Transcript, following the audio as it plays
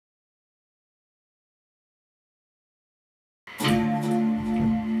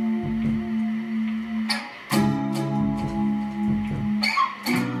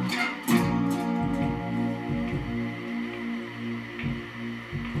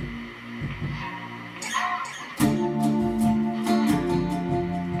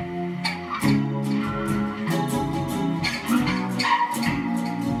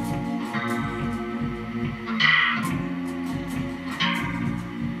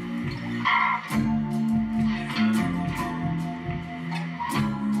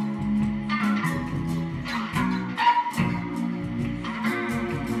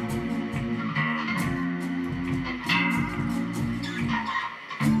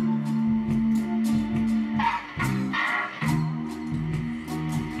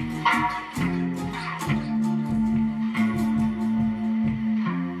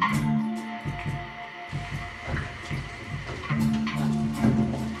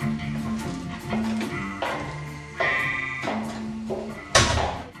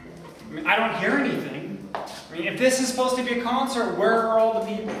hear anything. I mean, if this is supposed to be a concert, where are all the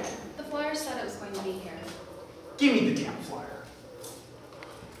people? The flyer said it was going to be here. Give me the damn flyer.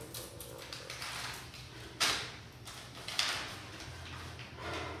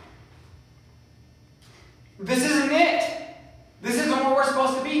 This isn't it. This isn't where we're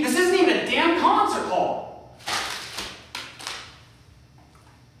supposed to be. This isn't even a damn concert hall.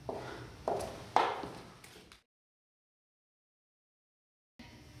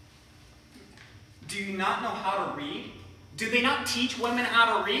 Do you not know how to read? Do they not teach women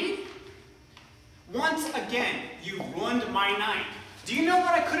how to read? Once again, you ruined my night. Do you know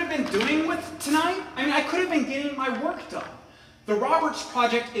what I could have been doing with tonight? I mean, I could have been getting my work done. The Roberts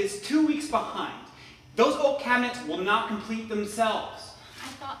project is 2 weeks behind. Those oak cabinets will not complete themselves. I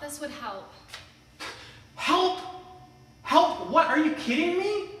thought this would help. Help? Help? What? Are you kidding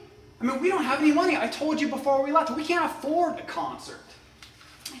me? I mean, we don't have any money. I told you before we left. We can't afford a concert.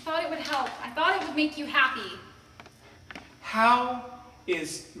 I thought it would help. I thought it would make you happy. How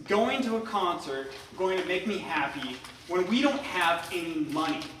is going to a concert going to make me happy when we don't have any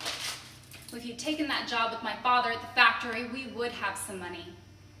money? If you'd taken that job with my father at the factory, we would have some money.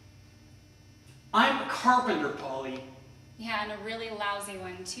 I'm a carpenter, Polly. Yeah, and a really lousy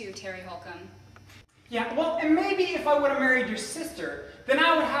one too, Terry Holcomb. Yeah, well, and maybe if I would have married your sister, then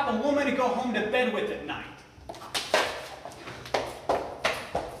I would have a woman to go home to bed with at night.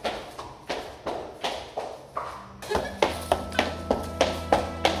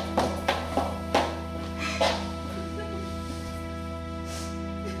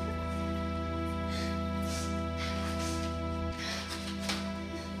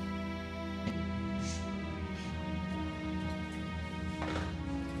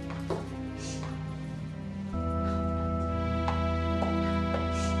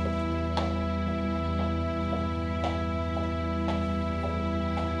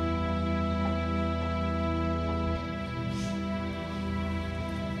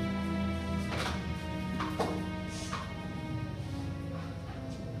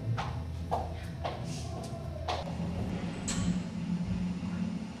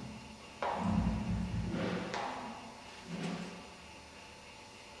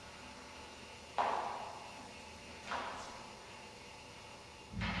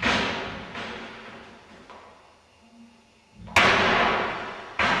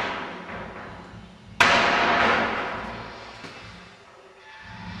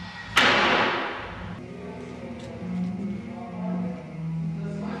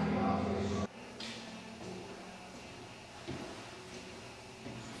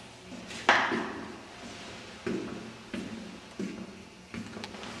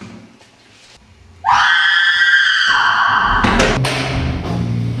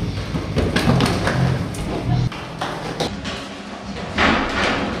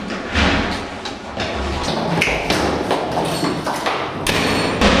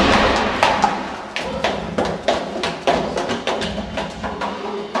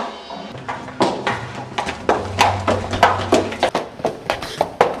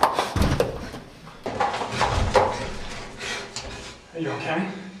 Are you okay?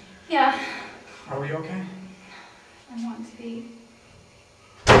 Yeah. Are we okay? I want to be.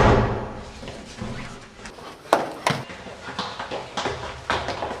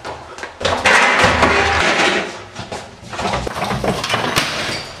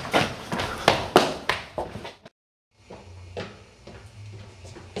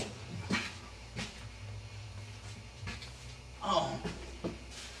 Oh.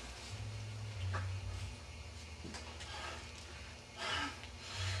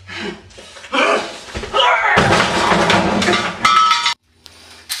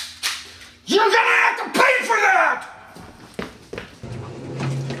 You're gonna have to